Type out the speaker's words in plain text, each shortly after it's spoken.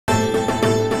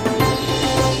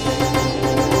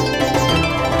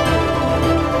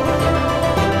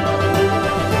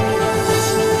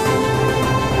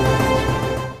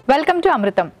Welcome to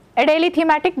Amrutham, a daily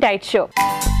thematic diet show.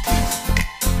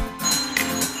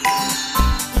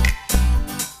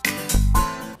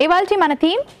 ఇవాల్టి మన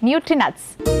theme న్యూట్రినట్స్.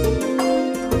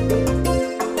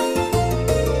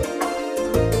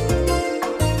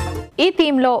 ఈ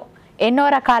థీమ్లో ఎన్నో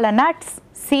రకాల నట్స్,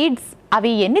 సీడ్స్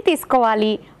అవి ఎన్ని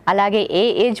తీసుకోవాలి, అలాగే ఏ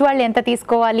ఏజ్ వాళ్ళు ఎంత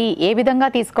తీసుకోవాలి, ఏ విధంగా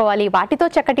తీసుకోవాలి, వాటితో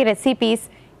చక్కటి రెసిపీస్,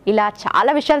 ఇలా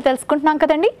చాలా విషయాలు తెలుసుకుంటున్నాం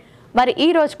కదండి. మరి ఈ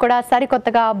రోజు కూడా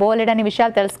సరికొత్తగా బోలెడని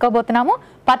విషయాలు తెలుసుకోబోతున్నాము.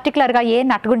 పర్టికులర్గా ఏ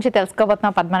నట్ గురించి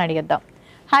తెలుసుకోబోతున్నాం పద్మని అడిగేద్దాం.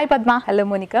 Hi Padma. Hello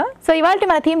Monika. So ఇవాళ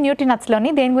మన థీమ్ న్యూట్రినట్స్లోని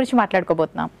దేని గురించి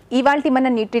మాట్లాడుకోబోతున్నాం? ఇవాళ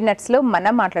మన న్యూట్రినట్స్లో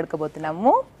మనం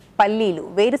మాట్లాడుకోబోతున్నాము పల్లీలు,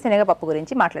 వేరుశనగ పప్పు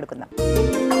గురించి మాట్లాడుకుందాం.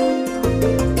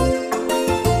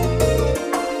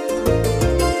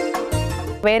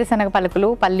 వేరుశనగ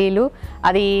పలుకులు, పల్లీలు,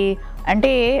 అది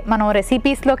అంటే మనం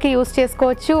రెసిపీస్లోకి యూస్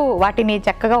చేసుకోవచ్చు, వాటిని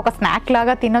చక్కగా ఒక స్నాక్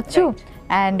లాగా తినొచ్చు,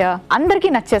 అండ్ అందరికీ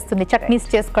నచ్చేస్తుంది చట్నీస్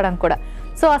చేసుకోవడానికి కూడా.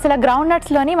 సో అసలు గ్రౌండ్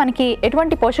నట్స్లోని మనకి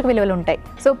ఎటువంటి పోషక విలువలు ఉంటాయి?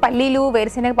 సో పల్లీలు,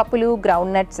 వేరుశనగ పప్పులు,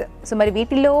 గ్రౌండ్ నట్స్. సో మరి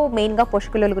వీటిలో మెయిన్గా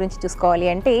పోషక విలువల గురించి చూసుకోవాలి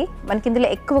అంటే మనకి ఇందులో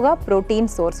ఎక్కువగా ప్రోటీన్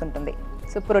సోర్స్ ఉంటుంది.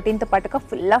 సో ప్రోటీన్తో పాటుగా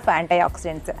full of anti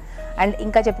oxidants, and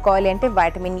ఇంకా చెప్పుకోవాలి అంటే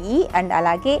వైటమిన్ ఈ, అండ్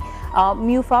అలాగే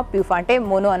ప్యూఫా అంటే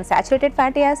mono unsaturated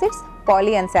fatty acids,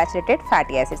 poly unsaturated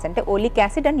fatty acids అంటే ఓలిక్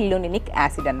యాసిడ్ అండ్ లినోనిక్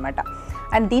యాసిడ్ అనమాట.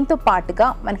 అండ్ దీంతో పాటుగా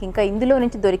మనకి ఇంకా ఇందులో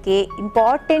నుంచి దొరికే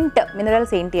ఇంపార్టెంట్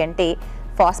మినరల్స్ ఏంటి అంటే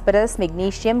ఫాస్ఫరస్,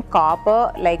 మెగ్నీషియం, కాపర్,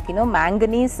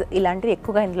 మ్యాంగనీస్, ఇలాంటివి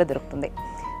ఎక్కువగా ఇందులో దొరుకుతుంది.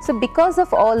 So because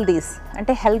of all these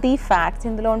అంటే హెల్తీ ఫ్యాట్స్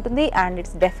ఇందులో ఉంటుంది, and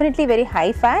it's definitely very high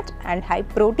fat and high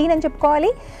protein అని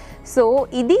చెప్పుకోవాలి. సో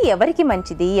ఇది ఎవరికి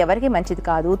మంచిది, ఎవరికి మంచిది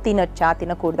కాదు, తినొచ్చా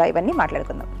తినకూడదా, ఇవన్నీ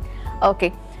మాట్లాడుకుందాం. ఓకే.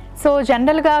 సో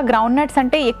జనరల్గా గ్రౌండ్ నట్స్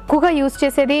అంటే ఎక్కువగా యూజ్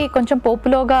చేసేది కొంచెం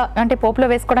పోపులోగా, అంటే పోపులో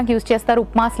వేసుకోవడానికి యూజ్ చేస్తారు,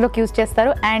 ఉప్మాస్లోకి యూజ్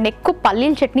చేస్తారు, అండ్ ఎక్కువ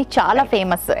పల్లీల చట్నీ చాలా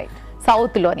ఫేమస్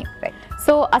సౌత్లోని.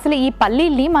 సో అసలు ఈ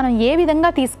పల్లీల్ని మనం ఏ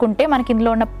విధంగా తీసుకుంటే మనకి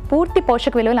ఇందులో ఉన్న పూర్తి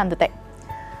పోషక విలువలు అందుతాయి?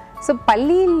 సో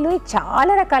పల్లీలు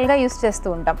చాలా రకాలుగా యూస్ చేస్తూ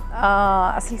ఉంటాం.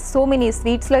 అసలు సో మెనీ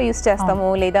స్వీట్స్లో యూస్ చేస్తాము,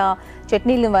 లేదా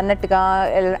చట్నీలు అన్నట్టుగా,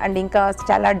 అండ్ ఇంకా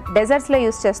చాలా డెజర్ట్స్లో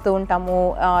యూస్ చేస్తూ ఉంటాము,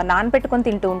 నానబెట్టుకొని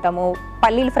తింటూ ఉంటాము,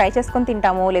 పల్లీలు ఫ్రై చేసుకొని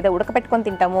తింటాము, లేదా ఉడకపెట్టుకొని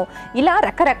తింటాము, ఇలా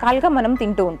రకరకాలుగా మనం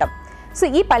తింటూ ఉంటాం. సో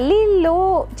ఈ పల్లీల్లో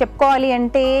చెప్పుకోవాలి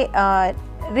అంటే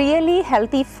రియలీ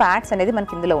హెల్తీ ఫ్యాట్స్ అనేది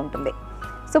మనకి ఇందులో ఉంటుంది.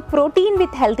 So protein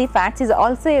with healthy fats is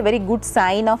also a very good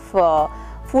sign of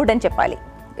food అని చెప్పాలి.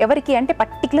 ఎవరికి అంటే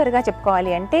పర్టికులర్గా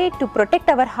చెప్పుకోవాలి అంటే to protect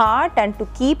our heart and to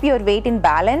keep your weight in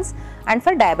balance and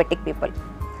for diabetic people.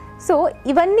 So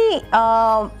ఇవన్నీ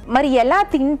మరి ఎలా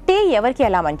తింటే ఎవరికి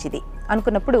ఎలా మంచిది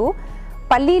అనుకున్నప్పుడు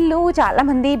పల్లీలు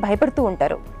చాలామంది భయపడుతూ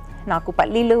ఉంటారు. నాకు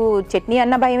పల్లీలు చట్నీ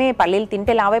అన్న భయమే, పల్లీలు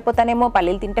తింటే లావైపోతానేమో,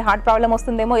 పల్లీలు తింటే హార్ట్ ప్రాబ్లం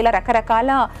వస్తుందేమో, ఇలా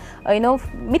రకరకాల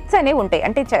మిత్స్ అనేవి ఉంటాయి,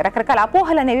 అంటే రకరకాల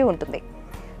అపోహలు అనేవి ఉంటుంది.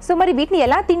 సో మరి వీటిని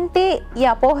ఎలా తింటే ఈ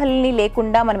అపోహల్ని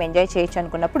లేకుండా మనం ఎంజాయ్ చేయొచ్చు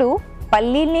అనుకున్నప్పుడు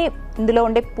పల్లీల్ని ఇందులో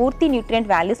ఉండే పూర్తి న్యూట్రియంట్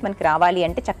వాల్యూస్ మనకి రావాలి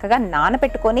అంటే చక్కగా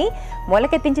నానపెట్టుకొని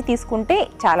మొలకెత్తించి తీసుకుంటే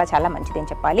చాలా చాలా మంచిది అని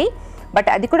చెప్పాలి. బట్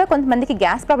అది కూడా కొంతమందికి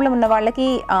గ్యాస్ ప్రాబ్లం ఉన్న వాళ్ళకి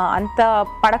అంత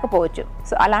పడకపోవచ్చు.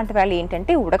 సో అలాంటి వాళ్ళు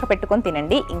ఏంటంటే ఉడకపెట్టుకొని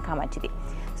తినండి, ఇంకా మంచిది.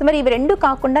 సో మరి ఇవి రెండు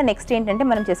కాకుండా నెక్స్ట్ ఏంటంటే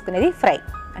మనం చేసుకునేది ఫ్రై.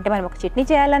 అంటే మనం ఒక చట్నీ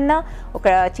చేయాలన్నా, ఒక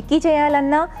చిక్కీ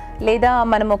చేయాలన్నా, లేదా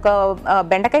మనం ఒక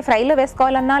బెండకాయ ఫ్రైలో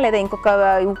వేసుకోవాలన్నా, లేదా ఇంకొక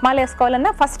ఉప్మాలో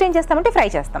వేసుకోవాలన్నా ఫస్ట్ ఏం చేస్తామంటే ఫ్రై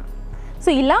చేస్తాం.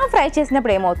 సో ఇలా ఫ్రై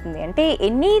చేసినప్పుడు ఏమవుతుంది అంటే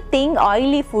ఎనీథింగ్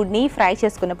ఆయిలీ ఫుడ్ని ఫ్రై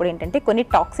చేసుకున్నప్పుడు ఏంటంటే కొన్ని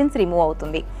టాక్సిన్స్ రిమూవ్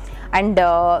అవుతుంది, and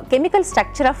chemical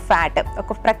structure of fat,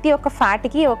 ప్రతి ఒక్క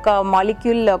ఫ్యాట్కి ఒక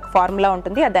మాలిక్యూల్, ఒక ఫార్ములా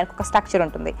ఉంటుంది, దానికి ఒక స్ట్రక్చర్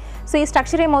ఉంటుంది. సో ఈ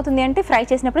స్ట్రక్చర్ ఏమవుతుంది అంటే ఫ్రై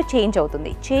చేసినప్పుడు చేంజ్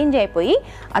అవుతుంది. చేంజ్ అయిపోయి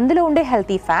అందులో ఉండే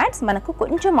హెల్తీ ఫ్యాట్స్ మనకు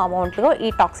కొంచెం అమౌంట్లో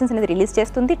ఈ టాక్సిన్స్ అనేది రిలీజ్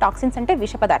చేస్తుంది. టాక్సిన్స్ అంటే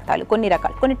విష పదార్థాలు,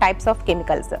 కొన్ని టైప్స్ ఆఫ్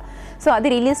కెమికల్స్. సో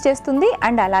అది రిలీజ్ చేస్తుంది,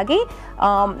 అండ్ అలాగే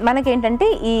మనకేంటంటే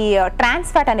ఈ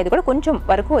ట్రాన్స్ ఫ్యాట్ అనేది కూడా కొంచెం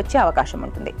వరకు వచ్చే అవకాశం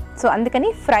ఉంటుంది. సో అందుకని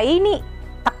ఫ్రైని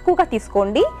తక్కువగా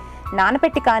తీసుకోండి,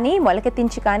 నానపెట్టి కానీ,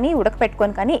 మొలకెత్తించి కానీ,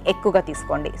 ఉడకపెట్టుకొని కానీ ఎక్కువగా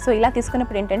తీసుకోండి. సో ఇలా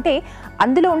తీసుకున్నప్పుడు ఏంటంటే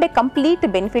అందులో ఉండే కంప్లీట్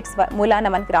బెనిఫిట్స్ మూలాన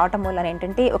మనకి రావటం మూలాన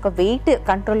ఏంటంటే ఒక వెయిట్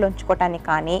కంట్రోల్లో ఉంచుకోవటానికి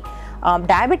కానీ,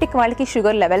 డయాబెటిక్ వాళ్ళకి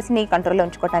షుగర్ లెవెల్స్ని కంట్రోల్లో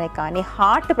ఉంచుకోవటానికి కానీ,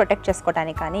 హార్ట్ ప్రొటెక్ట్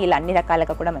చేసుకోవడానికి కానీ, ఇలా అన్ని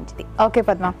రకాలుగా కూడా మంచిది. ఓకే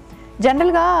పద్మ,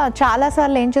 జనరల్గా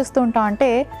చాలాసార్లు ఏం చేస్తూ ఉంటాం అంటే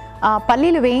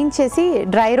పల్లీలు వేయించేసి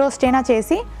డ్రై రోస్ట్ అయినా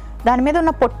చేసి దాని మీద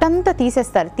ఉన్న పొట్టంతా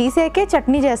తీసేస్తారు, తీసేకే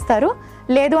చట్నీ చేస్తారు,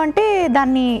 లేదు అంటే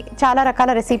దాన్ని చాలా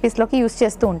రకాల రెసిపీస్లోకి యూస్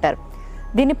చేస్తూ ఉంటారు.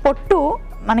 దీని పొట్టు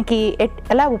మనకి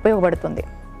ఎలా ఉపయోగపడుతుంది?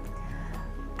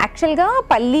 యాక్చువల్గా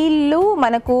పల్లీలు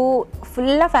మనకు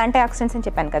ఫుల్ ఆఫ్ యాంటీ ఆక్సిడెంట్స్ అని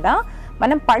చెప్పాను కదా,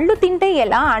 మనం పళ్ళు తింటే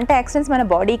ఎలా యాంటీ ఆక్సిడెంట్స్ మన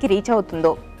బాడీకి రీచ్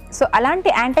అవుతుందో, సో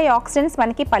అలాంటి యాంటీ ఆక్సిడెంట్స్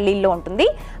మనకి పల్లీల్లో ఉంటుంది,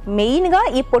 మెయిన్గా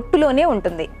ఈ పొట్టులోనే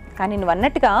ఉంటుంది. కానీ నువ్వు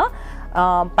అన్నట్టుగా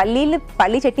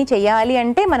పల్లి చట్నీ చేయాలి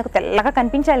అంటే మనకు తెల్లగా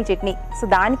కనిపించాలి చట్నీ. సో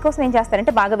దానికోసం ఏం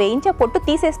చేస్తారంటే బాగా వేయించి ఆ పొట్టు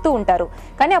తీసేస్తూ ఉంటారు.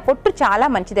 కానీ ఆ పొట్టు చాలా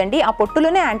మంచిదండి, ఆ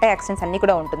పొట్టులోనే యాంటీ ఆక్సిడెంట్స్ అన్నీ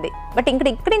కూడా ఉంటుంది. బట్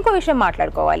ఇక్కడ ఇంకో విషయం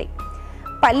మాట్లాడుకోవాలి.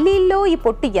 పల్లీల్లో ఈ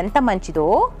పొట్టు ఎంత మంచిదో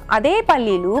అదే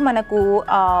పల్లీలు మనకు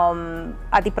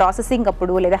అది ప్రాసెసింగ్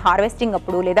అప్పుడు లేదా హార్వెస్టింగ్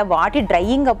అప్పుడు లేదా వాటి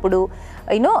డ్రైయింగ్ అప్పుడు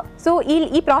సో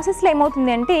ఈ ప్రాసెస్లో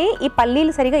ఏమవుతుంది అంటే ఈ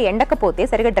పల్లీలు సరిగా ఎండకపోతే,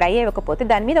 సరిగా డ్రై అవ్వకపోతే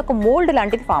దాని మీద ఒక మోల్డ్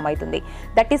లాంటిది ఫామ్ అవుతుంది.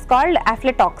 That is called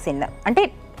అఫ్లటాక్సిన్. అంటే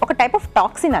ఒక టైప్ ఆఫ్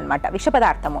టాక్సిన్ అనమాట, విష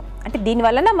పదార్థము. అంటే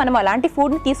దీనివలన మనం అలాంటి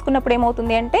ఫుడ్ని తీసుకున్నప్పుడు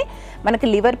ఏమవుతుంది అంటే మనకి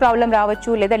లివర్ ప్రాబ్లం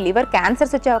రావచ్చు, లేదా లివర్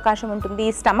క్యాన్సర్స్ వచ్చే అవకాశం ఉంటుంది,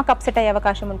 స్టమక్ అప్సెట్ అయ్యే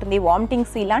అవకాశం ఉంటుంది,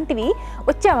 వామిటింగ్స్ ఇలాంటివి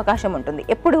వచ్చే అవకాశం ఉంటుంది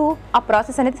ఎప్పుడు ఆ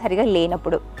ప్రాసెస్ అనేది సరిగా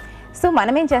లేనప్పుడు. సో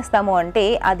మనం ఏం చేస్తాము అంటే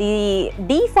అది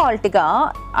డిఫాల్ట్గా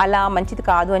అలా మంచిది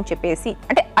కాదు అని చెప్పేసి,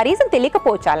 అంటే ఆ రీజన్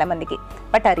తెలియకపోవచ్చు చాలామందికి,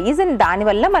 బట్ ఆ రీజన్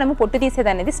దానివల్ల మనము పొట్టు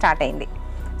తీసేది అనేది స్టార్ట్ అయింది.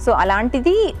 సో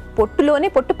అలాంటిది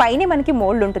పొట్టు పైనే మనకి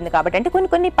మోల్డ్ ఉంటుంది కాబట్టి, అంటే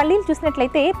కొన్ని పల్లీలు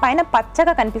చూసినట్లయితే పైన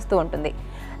పచ్చగా కనిపిస్తూ ఉంటుంది.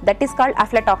 దట్ ఈస్ కాల్డ్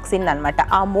అఫ్లటాక్సిన్ అనమాట.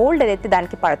 ఆ మోల్డ్ ఏదైతే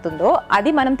దానికి పడుతుందో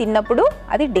అది మనం తిన్నప్పుడు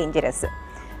అది డేంజరస్.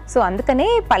 సో అందుకనే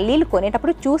పల్లీలు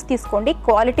కొనేటప్పుడు చూసి తీసుకోండి,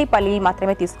 క్వాలిటీ పల్లీలు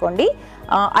మాత్రమే తీసుకోండి.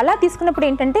 అలా తీసుకున్నప్పుడు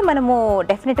ఏంటంటే మనము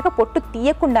డెఫినెట్గా పొట్టు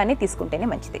తీయకుండానే తీసుకుంటేనే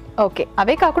మంచిది. ఓకే,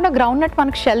 అవే కాకుండా గ్రౌండ్ నట్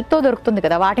మనకు షెల్తో దొరుకుతుంది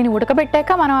కదా, వాటిని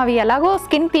ఉడకబెట్టాక మనం అవి ఎలాగో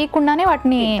స్కిన్ తీయకుండానే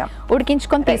వాటిని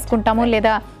ఉడికించుకొని తీసుకుంటాము,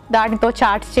 లేదా దానితో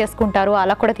చాట్స్ చేసుకుంటారు,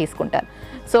 అలా కూడా తీసుకుంటారు.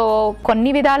 సో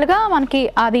కొన్ని విధాలుగా మనకి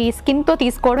అది స్కిన్తో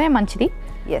తీసుకోవడమే మంచిది.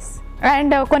 ఎస్.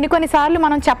 అండ్ కొన్నిసార్లు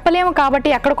మనం చెప్పలేము కాబట్టి,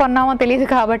 ఎక్కడ కొన్నామో తెలియదు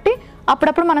కాబట్టి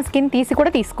అప్పుడప్పుడు మన స్కిన్ తీసి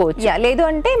కూడా తీసుకోవచ్చు. లేదు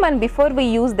అంటే మనం బిఫోర్ వి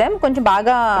యూజ్ దెమ్ కొంచెం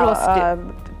బాగా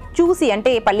చూసి,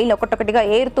 అంటే పల్లీలు ఒకటొకటిగా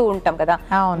ఏరుతూ ఉంటాం కదా,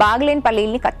 బాగలేని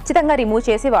పల్లీల్ని ఖచ్చితంగా రిమూవ్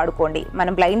చేసి వాడుకోండి.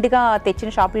 మనం బ్లైండ్గా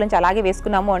తెచ్చిన షాపుల నుంచి అలాగే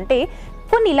వేసుకున్నాము అంటే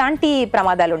కొన్ని ఇలాంటి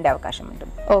ప్రమాదాలు ఉండే అవకాశం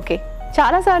ఉంటుంది. ఓకే,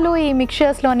 చాలాసార్లు ఈ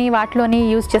మిక్చర్స్లోని వాటిలోని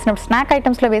యూజ్ చేసినప్పుడు, స్నాక్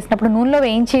ఐటమ్స్లో వేసినప్పుడు నూనెలో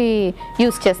వేయించి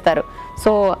యూజ్ చేస్తారు.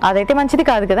 సో అదైతే మంచిది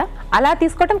కాదు కదా. అలా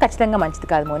తీసుకోవటం ఖచ్చితంగా మంచిది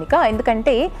కాదు మోనిక.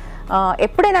 ఎందుకంటే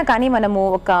ఎప్పుడైనా కానీ మనము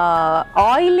ఒక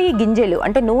ఆయిలీ గింజలు,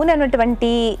 అంటే నూనె అన్నటువంటి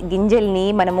గింజల్ని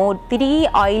మనము తిరిగి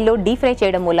ఆయిల్లో డీప్ ఫ్రై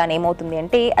చేయడం వల్ల ఏమవుతుంది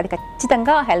అంటే అది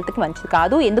ఖచ్చితంగా హెల్త్కి మంచిది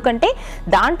కాదు. ఎందుకంటే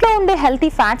దాంట్లో ఉండే హెల్తీ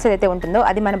ఫ్యాట్స్ ఏదైతే ఉంటుందో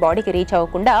అది మన బాడీకి రీచ్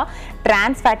అవ్వకుండా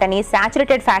ట్రాన్స్ ఫ్యాట్ అని,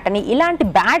 సాచురేటెడ్ ఫ్యాట్ అని ఇలాంటి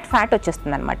బ్యాడ్ ఫ్యాట్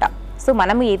వచ్చేస్తుంది అనమాట. సో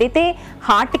మనం ఏదైతే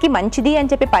హార్ట్కి మంచిది అని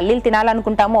చెప్పి పల్లీలు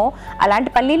తినాలనుకుంటామో అలాంటి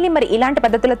పల్లీల్ని మరి ఇలాంటి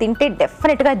పద్ధతిలో తింటే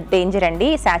డెఫినెట్గా డేంజర్ అండి.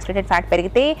 సాచురేటెడ్ ఫ్యాట్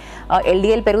పెరిగితే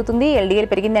ఎల్డిఎల్ పెరుగుతుంది,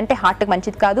 ఎల్డిఎల్ పెరిగిందంటే హార్ట్కి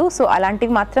మంచిది కాదు. సో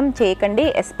అలాంటివి మాత్రం చేయకండి.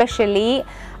 Especially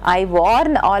I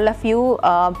warn all of you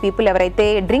people ఎవరైతే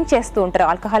డ్రింక్ చేస్తూ ఉంటారో,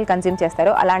 ఆల్కహాల్ కన్జ్యూమ్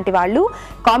చేస్తారో అలాంటి వాళ్ళు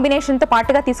కాంబినేషన్తో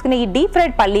పాటుగా తీసుకునే ఈ డీప్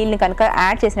ఫ్రైడ్ పల్లీల్ని కనుక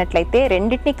యాడ్ చేసినట్లయితే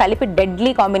రెండింటిని కలిపి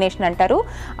డెడ్లీ కాంబినేషన్ అంటారు,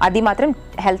 అది మాత్రం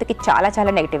హెల్త్కి చాలా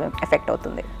చాలా నెగిటివ్ ఎఫెక్ట్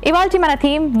అవుతుంది. ఇవాళ మన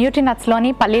థీమ్ న్యూట్రినట్స్లోని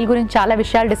పల్లీల గురించి చాలా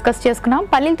విషయాలు డిస్కస్ చేసుకున్నాం.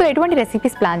 పల్లీలతో ఎటువంటి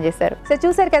రెసిపీస్ ప్లాన్ చేశారు? సో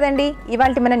చూసారు కదండి,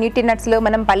 ఇవాళ మన న్యూట్రినట్స్లో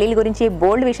మనం పల్లీల గురించి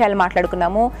బోల్డ్ విషయాలు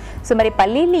మాట్లాడుకున్నాము. సో మరి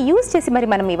పల్లీల్ని యూజ్ చేసి మరి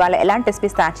మనం ఇవాళ ఎలాంటి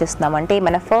రెసిపీస్ తయారు చేస్తున్నాం అంటే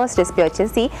మన ఫస్ట్ రెసిపీ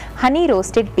వచ్చేసి హనీ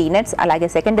రోస్టెడ్ పీనట్స్, అలాగే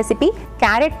second recipe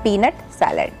carrot peanut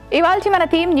salad. ఇవాళ మన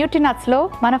థీమ్ న్యూట్రినట్స్లో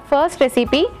మన first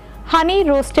recipe honey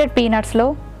roasted పీనట్స్లో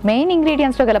main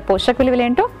ఇంగ్రీడియంట్స్లో గల పోషక విలువలు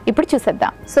ఏంటో ఇప్పుడు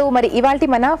చూసేద్దాం. సో మరి ఇవాళ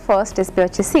మన ఫస్ట్ రెసిపీ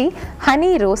వచ్చేసి honey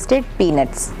roasted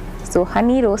peanuts. So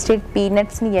honey roasted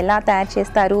పీనట్స్ని ఎలా తయారు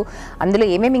చేస్తారు, అందులో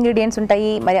ఏమేమి ఇంగ్రీడియంట్స్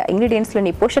ఉంటాయి, మరి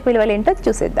ఇంగ్రీడియంట్స్లోని పోషక విలువలు ఏంటో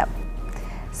చూసేద్దాం.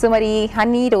 సో మరి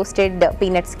హనీ రోస్టెడ్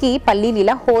పీనట్స్కి పల్లీలు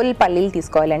ఇలా హోల్ పల్లీలు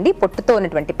తీసుకోవాలండి, పొట్టుతో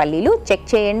ఉన్నటువంటి పల్లీలు చెక్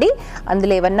చేయండి.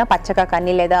 అందులో ఏమన్నా పచ్చగా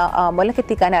కానీ లేదా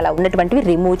మొలకెత్తి కానీ అలా ఉన్నటువంటివి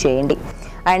రిమూవ్ చేయండి.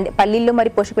 అండ్ పల్లీల్లో మరి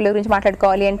పోషక విలువ గురించి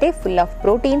మాట్లాడుకోవాలి అంటే ఫుల్ ఆఫ్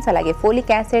ప్రోటీన్స్, అలాగే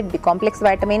folic acid, B complex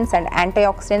vitamins and anti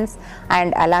oxidants,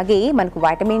 and అలాగే మనకు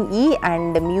vitamin E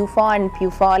and MUFA and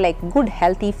PUFA like good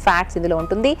healthy fats ఇందులో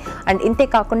ఉంటుంది. అండ్ ఇంతే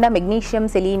కాకుండా మెగ్నీషియం,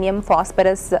 సెలీనియం,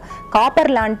 ఫాస్ఫరస్,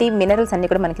 కాపర్ లాంటి మినరల్స్ అన్ని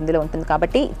కూడా మనకి ఇందులో ఉంటుంది.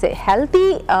 కాబట్టి ఇట్స్ హెల్తీ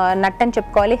నట్ అని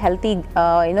చెప్పుకోవాలి, హెల్తీ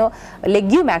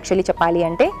లెగ్యూమ్ యాక్చువల్లీ చెప్పాలి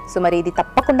అంటే. సో మరి ఇది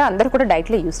తప్పకుండా అందరూ కూడా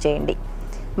డైట్లో యూస్ చేయండి.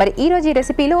 మరి ఈరోజు ఈ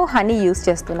రెసిపీలో హనీ యూస్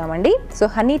చేస్తున్నామండి. సో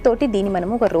హనీ తోటి దీన్ని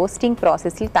మనము ఒక రోస్టింగ్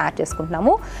ప్రాసెస్లో తయారు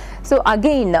చేసుకుంటున్నాము. సో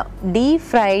అగైన్ డీప్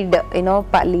ఫ్రైడ్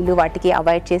పల్లీలు వాటికి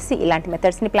అవాయిడ్ చేసి ఇలాంటి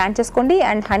మెథడ్స్ని ప్లాన్ చేసుకోండి.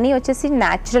 అండ్ హనీ వచ్చేసి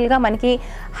న్యాచురల్గా మనకి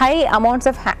high amounts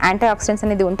of anti oxidants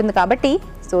అనేది ఉంటుంది కాబట్టి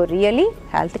సో రియలీ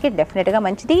హెల్త్కి డెఫినెట్గా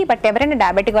మంచిది. బట్ ఎవరైనా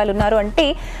డయాబెటిక్ వాళ్ళు ఉన్నారు అంటే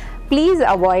please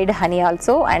avoid honey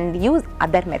also and use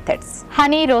other methods.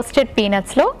 Honey roasted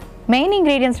పీనట్స్లో main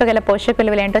ఇంగ్రీడియంట్స్లో గల పోషక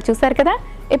విలువలు ఏంటో చూసారు కదా.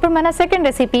 ఇప్పుడు మన second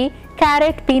recipe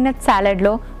carrot peanut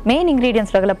సాలడ్లో main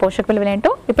ఇంగ్రీడియంట్స్లో గల పోషక విలువలు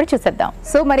ఏంటో ఇప్పుడు చూసేద్దాం.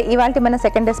 సో మరి ఇవాళ మన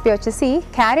సెకండ్ రెసిపీ వచ్చేసి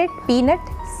carrot peanut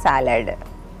salad.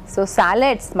 So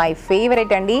salads my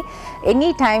favourite అండి. ఎనీ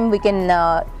టైమ్ వీ కెన్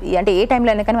అంటే ఏ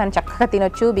టైంలో అయినా కానీ మనం చక్కగా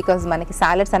తినొచ్చు. బికాజ్ మనకి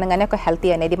సాలెడ్స్ అనగానే ఒక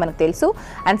హెల్తీ అనేది మనకు తెలుసు.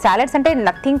 అండ్ సాలెడ్స్ అంటే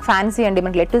నథింగ్ ఫ్యాన్సీ అండి,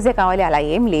 మనకి లెట్టూసే కావాలి అలా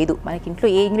ఏం లేదు. మనకి ఇంట్లో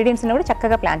ఏ ఇంగ్రీడియంట్స్ ఉన్నా కూడా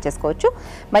చక్కగా ప్లాన్ చేసుకోవచ్చు.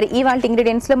 మరి ఇవాళ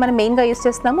ఇంగ్రీడియంట్స్లో మనం మెయిన్గా యూస్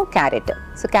చేస్తున్నాము క్యారెట్.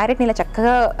 సో క్యారెట్ని ఇలా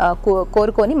చక్కగా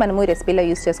కోరుకొని మనము రెసిపీలో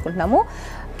యూస్ చేసుకుంటున్నాము.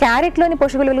 క్యారెట్లోని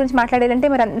పోషక విలువల గురించి మాట్లాడాలంటే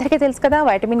మరి అందరికీ తెలుసు కదా,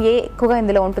 వైటమిన్ ఏ ఎక్కువగా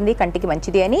ఇందులో ఉంటుంది, కంటికి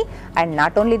మంచిది అని. And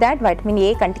not only that, vitamin A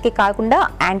కంటికి కాకుండా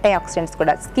యాంటీ ఆక్సిడెంట్స్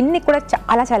కూడా, స్కిన్కి కూడా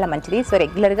చాలా చాలా మంచిది. సో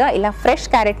రెగ్యులర్గా ఇలా ఫ్రెష్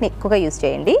క్యారెట్ని ఎక్కువగా యూస్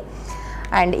చేయండి.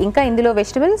 అండ్ ఇంకా ఇందులో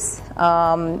వెజిటబుల్స్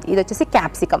ఇది వచ్చేసి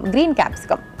క్యాప్సికమ్, గ్రీన్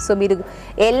క్యాప్సికమ్. సో మీరు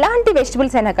ఎలాంటి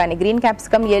వెజిటబుల్స్ అయినా కానీ, green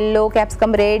capsicum, yellow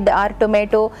capsicum, red or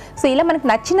tomato, so ఇలా మనకు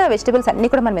నచ్చిన వెజిటబుల్స్ అన్నీ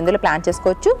కూడా మనం ఇందులో ప్లాన్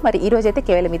చేసుకోవచ్చు. మరి ఈ రోజు అయితే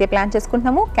కేవలం ఇదే ప్లాన్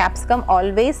చేసుకుంటున్నాము. Capsicum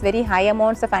always very high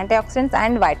amounts of anti oxidants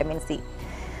and vitamin C.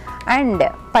 And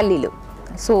పల్లీలు.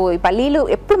 సో ఈ పల్లీలు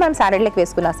ఎప్పుడు మనం సాలెడ్లోకి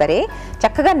వేసుకున్నా సరే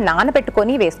చక్కగా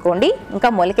నానబెట్టుకొని వేసుకోండి,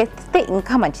 ఇంకా మొలకెత్తితే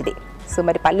ఇంకా మంచిది. సో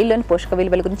మరి పల్లీలోని పోషక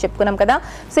విలువల గురించి చెప్పుకున్నాం కదా.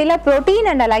 సో ఇలా ప్రోటీన్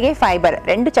అండ్ అలాగే ఫైబర్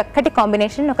రెండు చక్కటి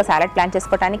కాంబినేషన్ ఒక సాలెడ్ ప్లాన్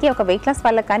చేసుకోవడానికి, ఒక వెయిట్ లాస్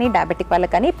వాళ్ళకి కానీ డయాబెటిక్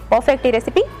వాళ్ళకి కానీ పర్ఫెక్ట్ ఈ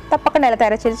రెసిపీ. తప్పకుండా ఎలా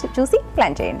తయారు చేసి చూసి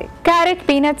ప్లాన్ చేయండి. క్యారెట్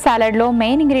పీనట్ సాలెడ్లో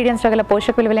మెయిన్ ఇంగ్రీడియంట్స్ గల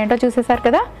పోషక విలువలు ఏంటో చూసేశారు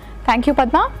కదా. Thank you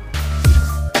Padma.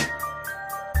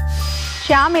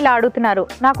 శ్యామ్ ఇలా అడుగుతున్నారు,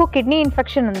 నాకు కిడ్నీ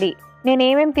ఇన్ఫెక్షన్ ఉంది, నేను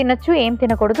ఏమేమి తినొచ్చు ఏం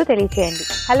తినకూడదు తెలియచేయండి.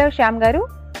 హలో శ్యామ్ గారు.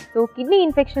 సో కిడ్నీ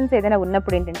ఇన్ఫెక్షన్స్ ఏదైనా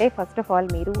ఉన్నప్పుడు ఏంటంటే ఫస్ట్ ఆఫ్ ఆల్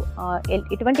మీరు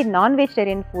ఇటువంటి నాన్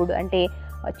వెజిటేరియన్ ఫుడ్ అంటే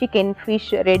చికెన్,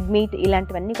 ఫిష్, రెడ్ మీట్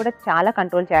ఇలాంటివన్నీ కూడా చాలా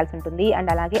కంట్రోల్ చేయాల్సి ఉంటుంది. అండ్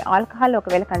అలాగే ఆల్కహాల్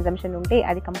ఒకవేళ కన్జంప్షన్ ఉంటే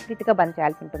అది కంప్లీట్గా బంద్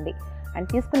చేయాల్సి ఉంటుంది. అండ్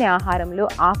తీసుకునే ఆహారంలో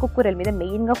ఆకుకూరల మీద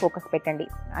మెయిన్గా ఫోకస్ పెట్టండి.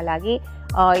 అలాగే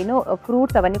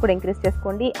ఫ్రూట్స్ అవన్నీ కూడా ఇంక్రీజ్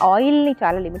చేసుకోండి. ఆయిల్ని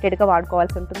చాలా లిమిటెడ్గా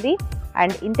వాడుకోవాల్సి ఉంటుంది.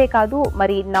 అండ్ ఇంతేకాదు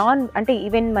మరి అంటే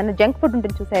ఈవెన్ మన జంక్ ఫుడ్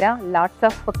ఉంటుంది చూసారా, లాట్స్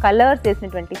ఆఫ్ కలర్స్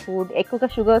వేసినటువంటి ఫుడ్, ఎక్కువగా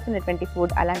షుగర్స్ ఉన్నటువంటి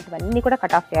ఫుడ్, అలాంటివన్నీ కూడా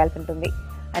కట్ ఆఫ్ చేయాల్సి ఉంటుంది.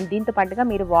 అండ్ దీంతో పాటుగా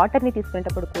మీరు వాటర్ని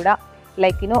తీసుకునేటప్పుడు కూడా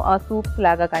లైక్ సూప్స్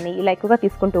లాగా కానీ ఇలా ఎక్కువగా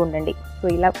తీసుకుంటూ ఉండండి. సో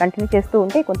ఇలా కంటిన్యూ చేస్తూ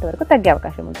ఉంటే కొంతవరకు తగ్గే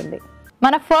అవకాశం ఉంటుంది.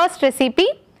 మన first recipe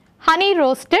honey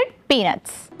roasted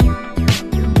peanuts.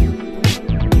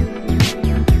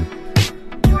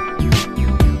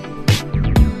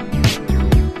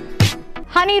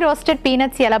 Honey roasted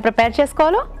peanuts ఎలా ప్రిపేర్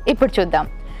చేసుకోవాలో ఇప్పుడు చూద్దాం.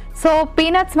 సో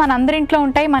పీనట్స్ మన అందరింట్లో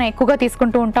ఉంటాయి, మనం ఎక్కువగా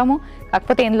తీసుకుంటూ ఉంటాము.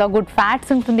 కాకపోతే ఇందులో గుడ్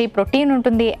ఫ్యాట్స్ ఉంటుంది, ప్రోటీన్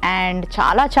ఉంటుంది, అండ్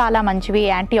చాలా చాలా మంచివి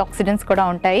యాంటీ ఆక్సిడెంట్స్ కూడా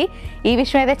ఉంటాయి. ఈ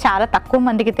విషయం అయితే చాలా తక్కువ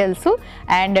మందికి తెలుసు.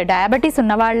 అండ్ డయాబెటీస్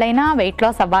ఉన్న వాళ్ళైనా, వెయిట్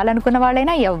లాస్ అవ్వాలనుకున్న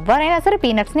వాళ్ళైనా, ఎవరైనా సరే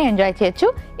పీనట్స్ని ఎంజాయ్ చేయొచ్చు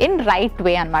ఇన్ రైట్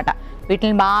వే అనమాట.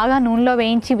 వీటిని బాగా నూనెలో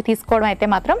వేయించి తీసుకోవడం అయితే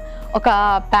మాత్రం ఒక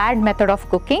bad method of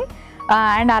cooking.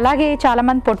 And అలాగే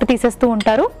చాలామంది పొట్టు తీసేస్తూ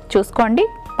ఉంటారు, చూసుకోండి.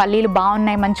 పల్లీలు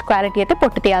బాగున్నాయి, మంచి క్వాలిటీ అయితే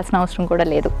పొట్టు తీయాల్సిన అవసరం కూడా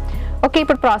లేదు. ఓకే,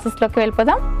 ఇప్పుడు ప్రాసెస్లోకి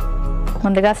వెళ్ళిపోదాం.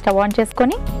 ముందుగా స్టవ్ ఆన్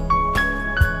చేసుకొని,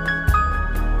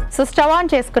 సో స్టవ్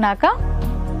ఆన్ చేసుకున్నాక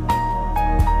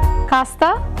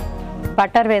కాస్త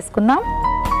బటర్ వేసుకుందాం.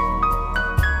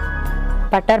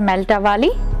 బటర్ మెల్ట్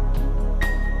అవ్వాలి.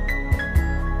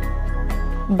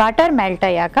 బటర్ మెల్ట్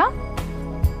అయ్యాక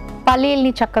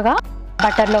పల్లీల్ని చక్కగా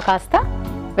బటర్లో కాస్త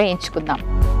వేయించుకుందాం.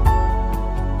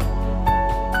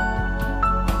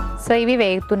 సో ఇవి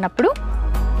వేగుతున్నప్పుడు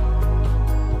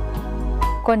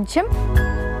కొంచెం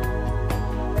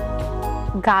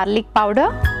గార్లిక్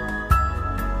పౌడర్,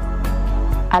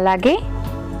 అలాగే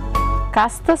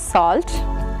కాస్త సాల్ట్.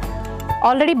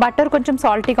 ఆల్రెడీ బటర్ కొంచెం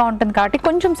సాల్టీగా ఉంటుంది కాబట్టి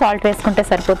కొంచెం సాల్ట్ వేసుకుంటే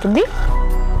సరిపోతుంది.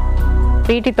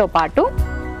 వీటితో పాటు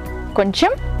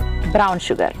కొంచెం brown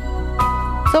sugar.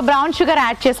 So brown sugar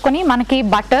add చేసుకొని మనకి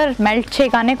బటర్ మెల్ట్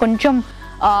చేయగానే కొంచెం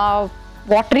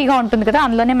వాటరీగా ఉంటుంది కదా,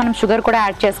 అందులోనే మనం షుగర్ కూడా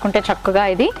యాడ్ చేసుకుంటే చక్కగా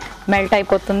ఇది మెల్ట్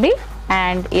అయిపోతుంది.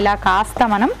 అండ్ ఇలా కాస్త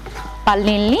మనం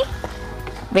పల్లీల్ని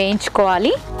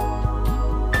వేయించుకోవాలి.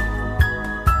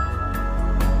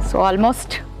 So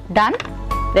almost done,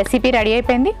 recipe ready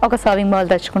అయిపోయింది. ఒక సర్వింగ్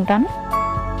బౌల్ తెచ్చుకుంటాను.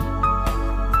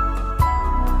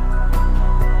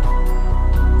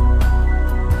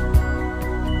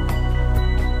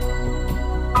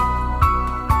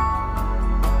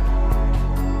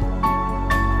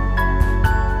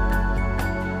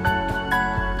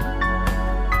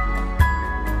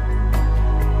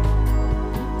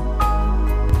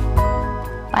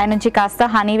 పైనుంచి కాస్త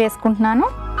హనీ వేసుకుంటున్నాను.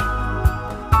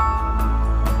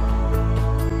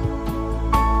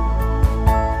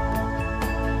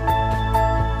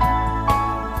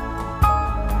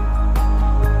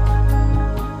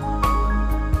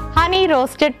 హనీ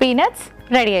రోస్టెడ్ పీనట్స్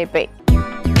రెడీ అయిపోయి.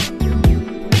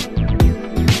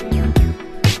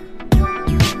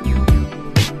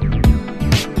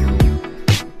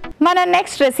 మన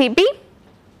next recipe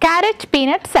carrot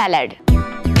peanut salad.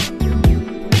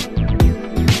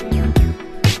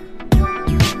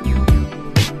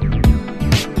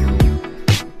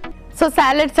 So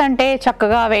salads అంటే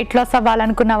చక్కగా వెయిట్ లాస్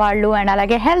అవ్వాలనుకున్న వాళ్ళు అండ్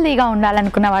అలాగే హెల్తీగా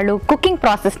ఉండాలనుకున్న వాళ్ళు, కుకింగ్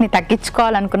ప్రాసెస్ని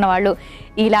తగ్గించుకోవాలనుకున్న వాళ్ళు,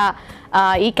 ఇలా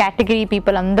ఈ కేటగిరీ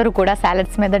పీపుల్ అందరూ కూడా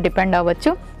సాలెడ్స్ మీద డిపెండ్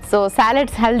అవ్వచ్చు. సో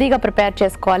సాలెడ్స్ హెల్తీగా ప్రిపేర్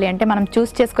చేసుకోవాలి అంటే మనం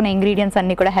చూస్ చేసుకునే ఇంగ్రీడియంట్స్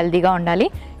అన్నీ కూడా హెల్తీగా ఉండాలి.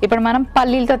 ఇప్పుడు మనం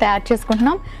పల్లీలతో తయారు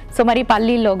చేసుకుంటున్నాం. సో మరి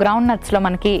పల్లీల్లో, గ్రౌండ్ నట్స్లో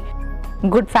మనకి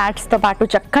గుడ్ ఫ్యాట్స్తో పాటు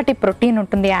చక్కటి ప్రోటీన్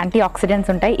ఉంటుంది, యాంటీ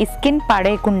ఆక్సిడెంట్స్ ఉంటాయి. ఈ స్కిన్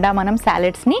పడేయకుండా మనం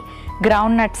సాలెడ్స్ని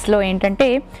గ్రౌండ్ నట్స్లో ఏంటంటే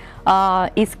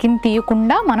ఈ స్కిన్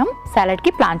తీయకుండా మనం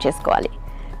సాలెడ్కి ప్లాన్ చేసుకోవాలి.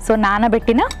 సో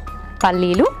నానబెట్టిన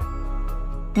పల్లీలు,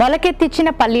 మొలకెత్తిచ్చిన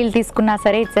పల్లీలు తీసుకున్నా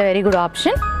సరే it's a very good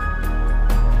option.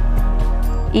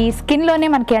 ఈ స్కిన్లోనే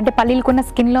మనకి అంటే పల్లీలకున్న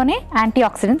స్కిన్లోనే యాంటీ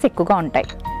ఆక్సిడెంట్స్ ఎక్కువగా ఉంటాయి.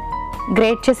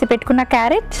 గ్రేట్ చేసి పెట్టుకున్న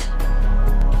క్యారెట్,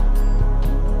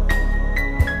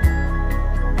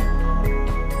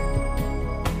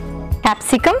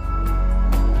 క్యాప్సికమ్,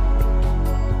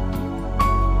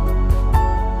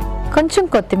 కొంచెం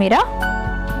కొత్తిమీర,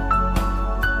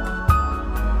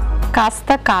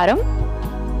 కాస్త కారం,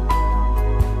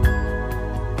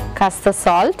 కాస్త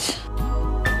సాల్ట్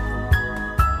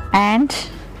అండ్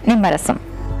నిమ్మరసం,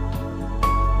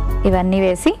 ఇవన్నీ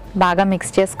వేసి బాగా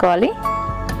మిక్స్ చేసుకోవాలి.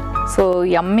 సో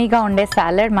యమ్మీగా ఉండే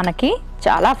సాలెడ్ మనకి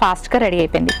చాలా ఫాస్ట్గా రెడీ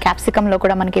అయిపోయింది. క్యాప్సికంలో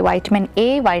కూడా మనకి vitamin A,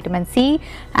 vitamin C,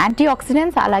 anti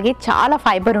oxidants, అలాగే చాలా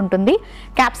ఫైబర్ ఉంటుంది.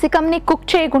 క్యాప్సికమ్ని కుక్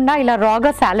చేయకుండా ఇలా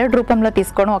రాగా సాలెడ్ రూపంలో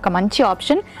తీసుకోవడం ఒక మంచి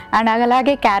ఆప్షన్. అండ్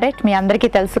అలాగే క్యారెట్ మీ అందరికీ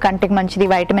తెలుసు కంటికి మంచిది,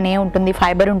 వైటమిన్ ఏ ఉంటుంది,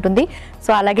 ఫైబర్ ఉంటుంది.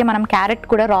 సో అలాగే మనం క్యారెట్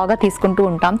కూడా రాగా తీసుకుంటూ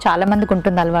ఉంటాం, చాలామందికి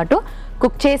ఉంటుంది అలవాటు.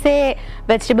 కుక్ చేసే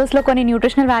వెజిటబుల్స్లో కొన్ని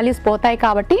న్యూట్రిషనల్ వాల్యూస్ పోతాయి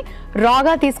కాబట్టి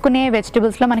రాగా తీసుకునే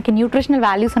వెజిటబుల్స్లో మనకి న్యూట్రిషనల్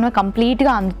వాల్యూస్ అనేవి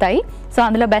కంప్లీట్గా అందుతాయి. సో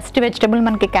అందులో బెస్ట్ వెజిటబుల్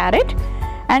మనకి క్యారెట్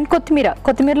అండ్ కొత్తిమీర.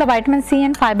 కొత్తిమీరలో వైటమిన్ సి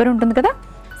అండ్ ఫైబర్ ఉంటుంది కదా,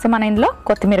 సో మనం ఇందులో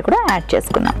కొత్తిమీర కూడా యాడ్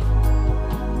చేసుకున్నాం.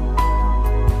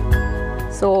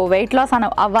 సో వెయిట్ లాస్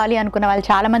అవ్వాలి అనుకున్న వాళ్ళు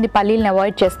చాలామంది పల్లీలను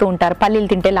అవాయిడ్ చేస్తూ ఉంటారు, పల్లీలు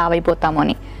తింటే లావ్ అయిపోతాము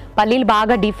అని. పల్లీలు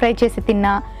బాగా డీప్ ఫ్రై చేసి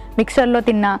తిన్నా, మిక్సర్లో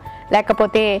తిన్నా,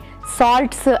 లేకపోతే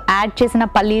సాల్ట్స్ యాడ్ చేసిన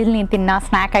పల్లీలని తిన్నా,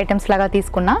 స్నాక్ ఐటమ్స్ లాగా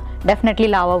తీసుకున్నా డెఫినెట్లీ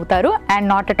లావ్ అవుతారు and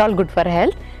not at all good for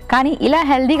health. కానీ ఇలా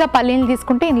హెల్తీగా పల్లీలు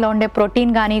తీసుకుంటే ఇందులో ఉండే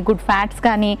ప్రోటీన్ కానీ, గుడ్ ఫ్యాట్స్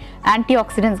కానీ, యాంటీ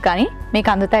ఆక్సిడెంట్స్ కానీ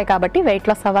మీకు అందుతాయి. కాబట్టి వెయిట్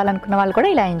లాస్ అవ్వాలనుకున్న వాళ్ళు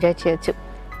కూడా ఇలా ఎంజాయ్ చేయొచ్చు.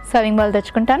 సర్వింగ్ బౌల్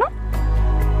తెచ్చుకుంటాను.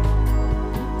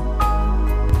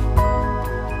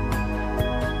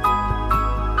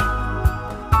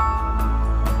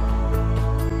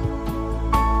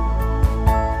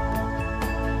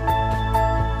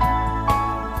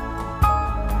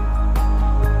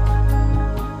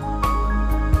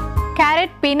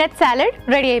 క్యారెట్ పీనట్ సాలెడ్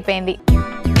రెడీ అయిపోయింది.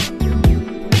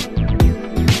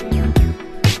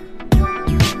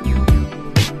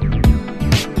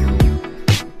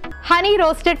 హనీ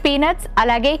రోస్టెడ్ పీనట్స్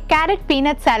అలాగే క్యారెట్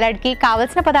పీనట్ సాలడ్ కి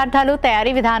కావలసిన పదార్థాలు,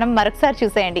 తయారీ విధానం మరొకసారి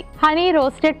చూసేయండి. హనీ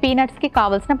రోస్టెడ్ పీనట్స్ కి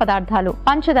కావలసిన పదార్థాలు: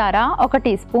 పంచదార 1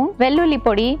 టీ స్పూన్, వెల్లుల్లి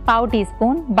పొడి 1/2 టీ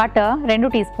స్పూన్, బటర్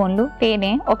 2 టీ స్పూన్లు,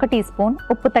 తేనె 1 టీ స్పూన్,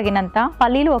 ఉప్పు తగినంత,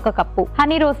 పల్లీలు 1 కప్పు.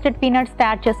 హనీ రోస్టెడ్ పీనట్స్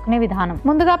తయారు చేసుకునే విధానం: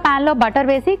 ముందుగా పాన్ లో బటర్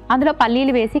వేసి అందులో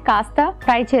పల్లీలు వేసి కాస్త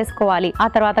ఫ్రై చేసుకోవాలి. ఆ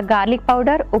తర్వాత గార్లిక్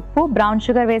పౌడర్, ఉప్పు, బ్రౌన్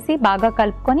షుగర్ వేసి బాగా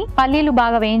కలుపుకొని పల్లీలు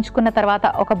బాగా వేయించుకున్న తర్వాత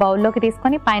ఒక బౌల్లోకి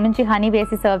తీసుకొని పైనుంచి హనీ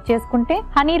వేసి సర్వ్ చేసుకుంటే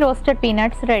honey roasted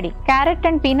peanuts ready. Carrot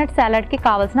and peanut salad కి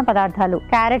కావలసిన పదార్థాలు: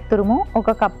 క్యారెట్ తురుము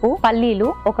 1 కప్పు, పల్లీలు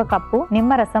 1 కప్పు,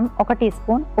 నిమ్మరసం 1 టీ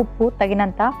స్పూన్, ఉప్పు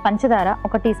తగినంత, పంచదార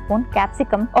 1 టీ స్పూన్,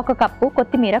 క్యాప్సికం 1 కప్పు,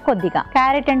 కొత్తిమీర కొద్దిగా.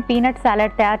 క్యారెట్ అండ్ పీనట్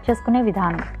సాలడ్ తయారు చేసుకునే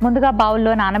విధానం: ముందుగా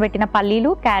బౌల్లో నానబెట్టిన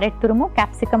పల్లీలు, క్యారెట్ తురుము,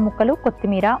 క్యాప్సికం ముక్కలు,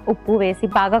 కొత్తిమీర, ఉప్పు వేసి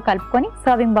బాగా కలుపుకొని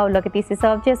సర్వింగ్ బౌల్లోకి తీసి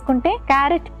సర్వ్ చేసుకుంటే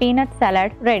క్యారెట్ పీనట్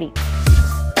సాలడ్ రెడీ.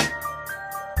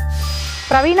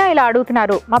 ప్రవీణ ఇలా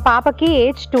అడుగుతున్నారు, మా పాపకి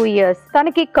ఏజ్ 2 years,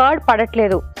 తనకి కర్డ్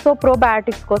పడట్లేదు, సో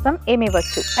ప్రోబయాటిక్స్ కోసం ఏమి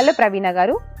ఇవ్వచ్చు? హలో ప్రవీణ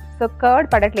గారు, సో కర్డ్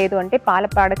పడట్లేదు అంటే పాల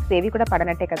ప్రోడక్ట్స్ ఏవి కూడా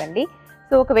పడనట్టే కదండి.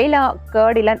 సో ఒకవేళ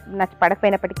కర్డ్ ఇలా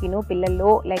పడకపోయినప్పటికీ పిల్లల్లో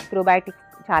లైక్ ప్రోబయాటిక్స్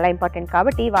చాలా ఇంపార్టెంట్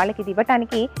కాబట్టి వాళ్ళకి ఇది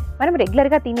ఇవ్వటానికి మనం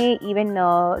రెగ్యులర్గా తినే ఈవెన్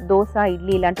దోశ,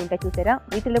 ఇడ్లీ ఇలాంటివి ఉంటాయి చూసారా,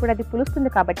 వీటిల్లో కూడా అది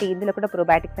పులుస్తుంది కాబట్టి ఇందులో కూడా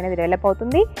ప్రోబయాటిక్స్ అనేది డెవలప్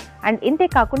అవుతుంది. అండ్ ఇంతే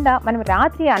కాకుండా మనం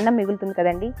రాత్రి అన్నం మిగులుతుంది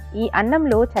కదండి, ఈ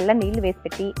అన్నంలో చల్ల నీళ్లు వేసి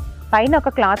పెట్టి పైన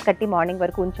ఒక క్లాత్ కట్టి మార్నింగ్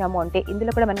వరకు ఉంచాము అంటే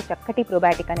ఇందులో కూడా మనకి చక్కటి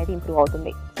ప్రోబయాటిక్ అనేది ఇంప్రూవ్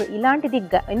అవుతుంది. సో ఇలాంటిది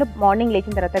మార్నింగ్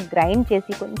లేచిన తర్వాత గ్రైండ్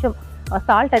చేసి కొంచెం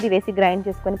సాల్ట్ అది వేసి గ్రైండ్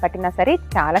చేసుకొని పట్టినా సరే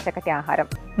చాలా చక్కటి ఆహారం.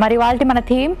 మరి వాళ్ళకి మన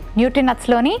థీమ్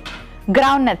న్యూట్రినట్స్లోని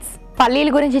గ్రౌండ్ నట్స్, పల్లీల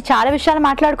గురించి చాలా విషయాలు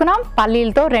మాట్లాడుకున్నాం.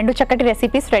 పల్లీలతో 2 చక్కటి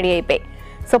రెసిపీస్ రెడీ అయిపోయాయి.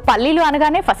 సో పల్లీలు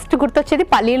అనగానే ఫస్ట్ గుర్తొచ్చేది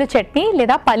పల్లీలు చట్నీ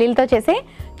లేదా పల్లీలతో చేసే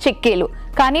చిక్కీలు.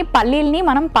 కానీ పల్లీల్ని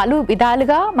మనం పలు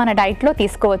విధాలుగా మన డైట్లో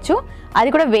తీసుకోవచ్చు. అది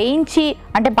కూడా వేయించి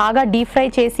అంటే బాగా డీప్ ఫ్రై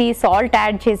చేసి సాల్ట్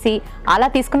యాడ్ చేసి అలా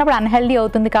తీసుకున్నప్పుడు అన్హెల్దీ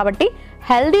అవుతుంది. కాబట్టి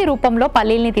హెల్దీ రూపంలో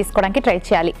పల్లీల్ని తీసుకోవడానికి ట్రై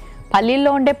చేయాలి.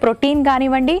 పల్లీల్లో ఉండే ప్రోటీన్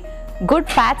కానివ్వండి, గుడ్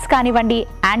ఫ్యాట్స్ కానివ్వండి,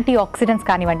 యాంటీ ఆక్సిడెంట్స్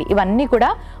కానివ్వండి, ఇవన్నీ కూడా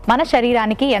మన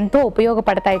శరీరానికి ఎంతో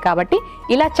ఉపయోగపడతాయి. కాబట్టి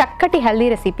ఇలా చక్కటి హెల్దీ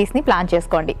రెసిపీస్ని ప్లాన్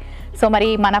చేసుకోండి. సో మరి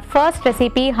మన first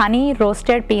recipe honey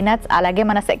roasted peanuts, అలాగే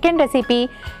మన second recipe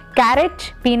carrot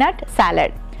peanut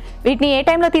salad. వీటిని ఏ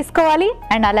టైంలో తీసుకోవాలి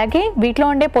అండ్ అలాగే వీటిలో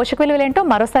ఉండే పోషక విలువలు ఏంటో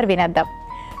మరోసారి వినేద్దాం.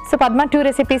 సో పద్మ 2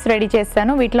 రెసిపీస్ రెడీ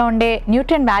చేస్తాను. వీటిలో ఉండే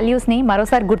న్యూట్రియన్ వాల్యూస్ని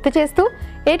మరోసారి గుర్తు చేస్తూ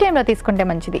ఏ టైంలో తీసుకుంటే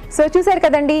మంచిది. సో చూసారు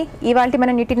కదండి, ఇవాళ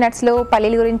మనం న్యూట్రీ నట్స్లో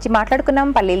పల్లీల గురించి మాట్లాడుకున్నాం.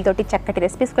 పల్లీలతోటి చక్కటి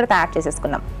రెసిపీస్ కూడా తయారు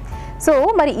చేసేసుకున్నాం. సో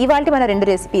మరి ఇవాళ మన 2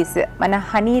 రెసిపీస్, మన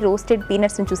హనీ రోస్టెడ్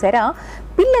పీనట్స్ని చూసారా,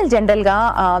 పిల్లలు జనరల్గా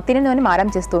తినను అని మారం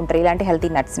చేస్తూ ఉంటారు ఇలాంటి హెల్తీ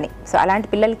నట్స్ని. సో అలాంటి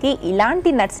పిల్లలకి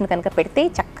ఇలాంటి నట్స్ని కనుక పెడితే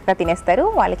చక్కగా తినేస్తారు,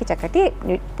 వాళ్ళకి చక్కటి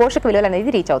పోషక విలువలు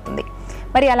అనేది రీచ్ అవుతుంది.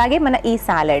 మరి అలాగే మన ఈ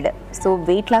సాలడ్, సో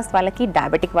వెయిట్ లాస్ వాళ్ళకి,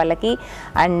 డయాబెటిక్ వాళ్ళకి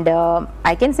and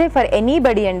I can say for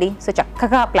anybody అండి. సో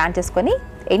చక్కగా ప్లాన్ చేసుకొని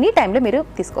ఎనీ టైంలో మీరు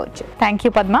తీసుకోవచ్చు. Thank you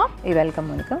Padma. You welcome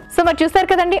Monika. So మరి చూసారు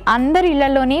కదండి, అందరి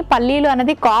ఇళ్లలోని పల్లీలు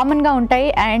అనేది కామన్గా ఉంటాయి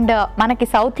అండ్ మనకి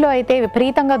సౌత్లో అయితే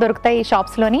విపరీతంగా దొరుకుతాయి ఈ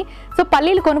షాప్స్లోని. సో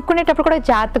పల్లీలు కొనుక్కునేటప్పుడు కూడా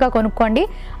జాగ్రత్తగా కొనుక్కోండి.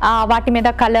 వాటి మీద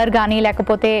కలర్ కానీ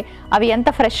లేకపోతే అవి ఎంత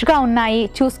ఫ్రెష్గా ఉన్నాయి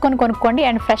చూసుకొని కొనుక్కోండి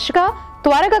అండ్ ఫ్రెష్గా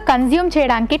త్వరగా కన్జ్యూమ్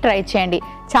చేయడానికి ట్రై చేయండి.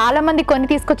 చాలామంది కొన్ని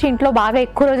తీసుకొచ్చి ఇంట్లో బాగా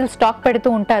ఎక్కువ రోజులు స్టాక్ పెడుతూ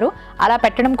ఉంటారు, అలా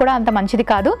పెట్టడం కూడా అంత మంచిది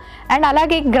కాదు. అండ్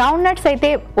అలాగే గ్రౌండ్ నట్స్ అయితే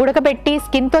ఉడకబెట్టి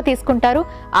స్కిన్తో తీసుకుంటారు,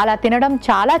 అలా తినడం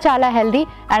చాలా చాలా హెల్దీ.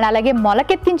 అండ్ అలాగే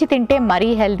మొలకెత్తించి తింటే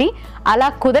మరీ హెల్దీ. అలా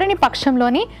కుదరని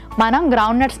పక్షంలోని మనం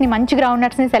గ్రౌండ్ నట్స్ని, మంచి గ్రౌండ్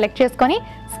నట్స్ని సెలెక్ట్ చేసుకొని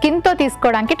స్కిన్తో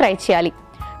తీసుకోవడానికి ట్రై చేయాలి.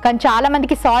 కానీ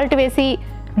చాలామందికి సాల్ట్ వేసి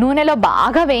నూనెలో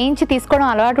బాగా వేయించి తీసుకోవడం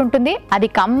అలవాటు ఉంటుంది, అది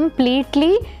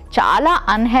కంప్లీట్లీ చాలా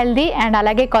అన్హెల్దీ. అండ్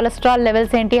అలాగే కొలెస్ట్రాల్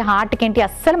లెవెల్స్ ఏంటి, హార్ట్కి ఏంటి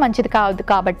అస్సలు మంచిది కాదు.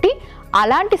 కాబట్టి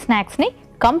అలాంటి స్నాక్స్ని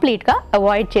కంప్లీట్గా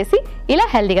అవాయిడ్ చేసి ఇలా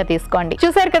హెల్దీగా తీసుకోండి.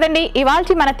 చూసారు కదండి, ఇవాళ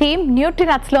మన థీమ్ న్యూట్రీ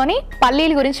నట్స్లోని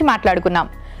పల్లీల గురించి మాట్లాడుకున్నాం.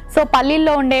 సో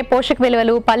పల్లీల్లో ఉండే పోషక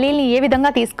విలువలు, పల్లీల్ని ఏ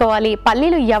విధంగా తీసుకోవాలి,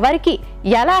 పల్లీలు ఎవరికి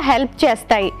ఎలా హెల్ప్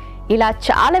చేస్తాయి, ఇలా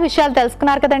చాలా విషయాలు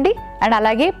తెలుసుకున్నారు కదండి. అండ్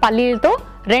అలాగే పల్లీలతో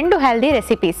 2 హెల్దీ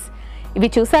రెసిపీస్ ఇవి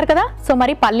చూసారు కదా. సో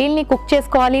మరి పల్లీల్ని కుక్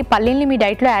చేసుకోవాలి, పల్లీల్ని మీ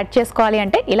డైట్లో యాడ్ చేసుకోవాలి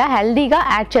అంటే ఇలా హెల్దీగా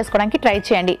యాడ్ చేసుకోవడానికి ట్రై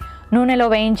చేయండి. నూనెలో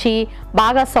వేయించి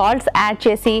బాగా సాల్ట్స్ యాడ్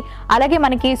చేసి, అలాగే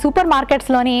మనకి సూపర్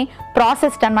మార్కెట్స్లోని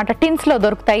ప్రాసెస్డ్ అనమాట టిన్స్లో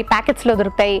దొరుకుతాయి, ప్యాకెట్స్లో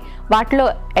దొరుకుతాయి. వాటిలో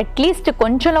అట్లీస్ట్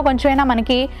కొంచెమైనా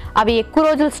మనకి అవి ఎక్కువ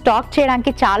రోజులు స్టాక్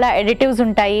చేయడానికి చాలా ఎడిటివ్స్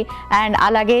ఉంటాయి. అండ్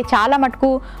అలాగే చాలా మటుకు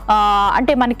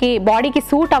అంటే మనకి బాడీకి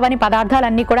సూట్ అవ్వని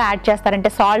పదార్థాలన్నీ కూడా యాడ్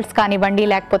చేస్తారంటే సాల్ట్స్ కానివ్వండి,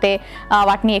 లేకపోతే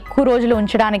వాటిని ఎక్కువ రోజులు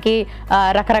ఉంచడానికి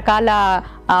రకరకాల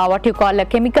వాట్ యు కాల్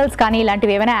కెమికల్స్ కానీ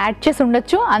ఇలాంటివి ఏమైనా యాడ్ చేసి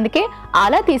ఉండొచ్చు. అందుకే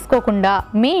అలా తీసుకోకుండా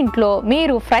మీ ఇంట్లో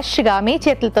మీరు ఫ్రెష్గా మీ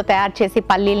చేతులతో తయారు చేసి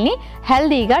పల్లీల్ని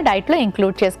హెల్దీగా డైట్లో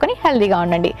ఇంక్లూడ్ చేసుకొని హెల్దీగా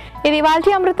ఉండండి. ఇది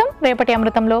ఇవాల్టి అమృతం. రేపటి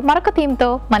అమృతంలో మరొక థీమ్తో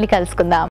మళ్ళీ కలుసుకుందాం.